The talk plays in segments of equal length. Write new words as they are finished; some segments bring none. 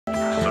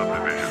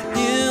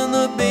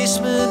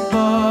basement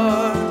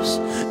bars,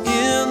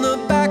 in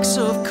the backs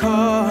of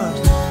cars,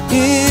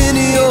 in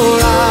your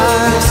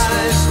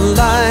eyes,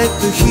 like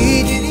the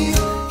heat.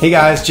 Hey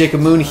guys, Jacob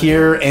Moon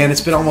here, and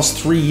it's been almost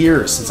 3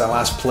 years since I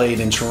last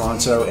played in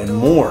Toronto and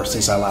more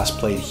since I last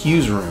played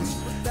HUGHS Room.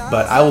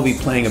 But I will be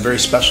playing a very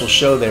special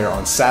show there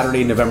on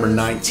Saturday, November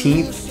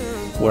 19th,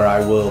 where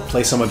I will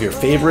play some of your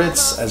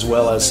favorites as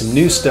well as some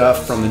new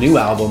stuff from the new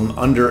album,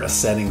 Under a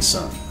Setting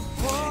Sun.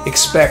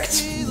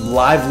 Expect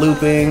live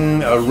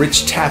looping, a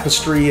rich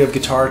tapestry of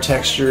guitar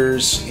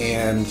textures,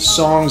 and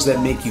songs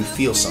that make you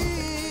feel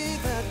something.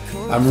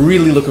 I'm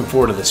really looking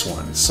forward to this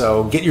one,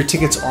 so get your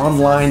tickets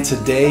online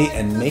today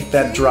and make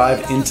that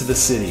drive into the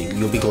city.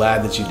 You'll be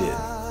glad that you did.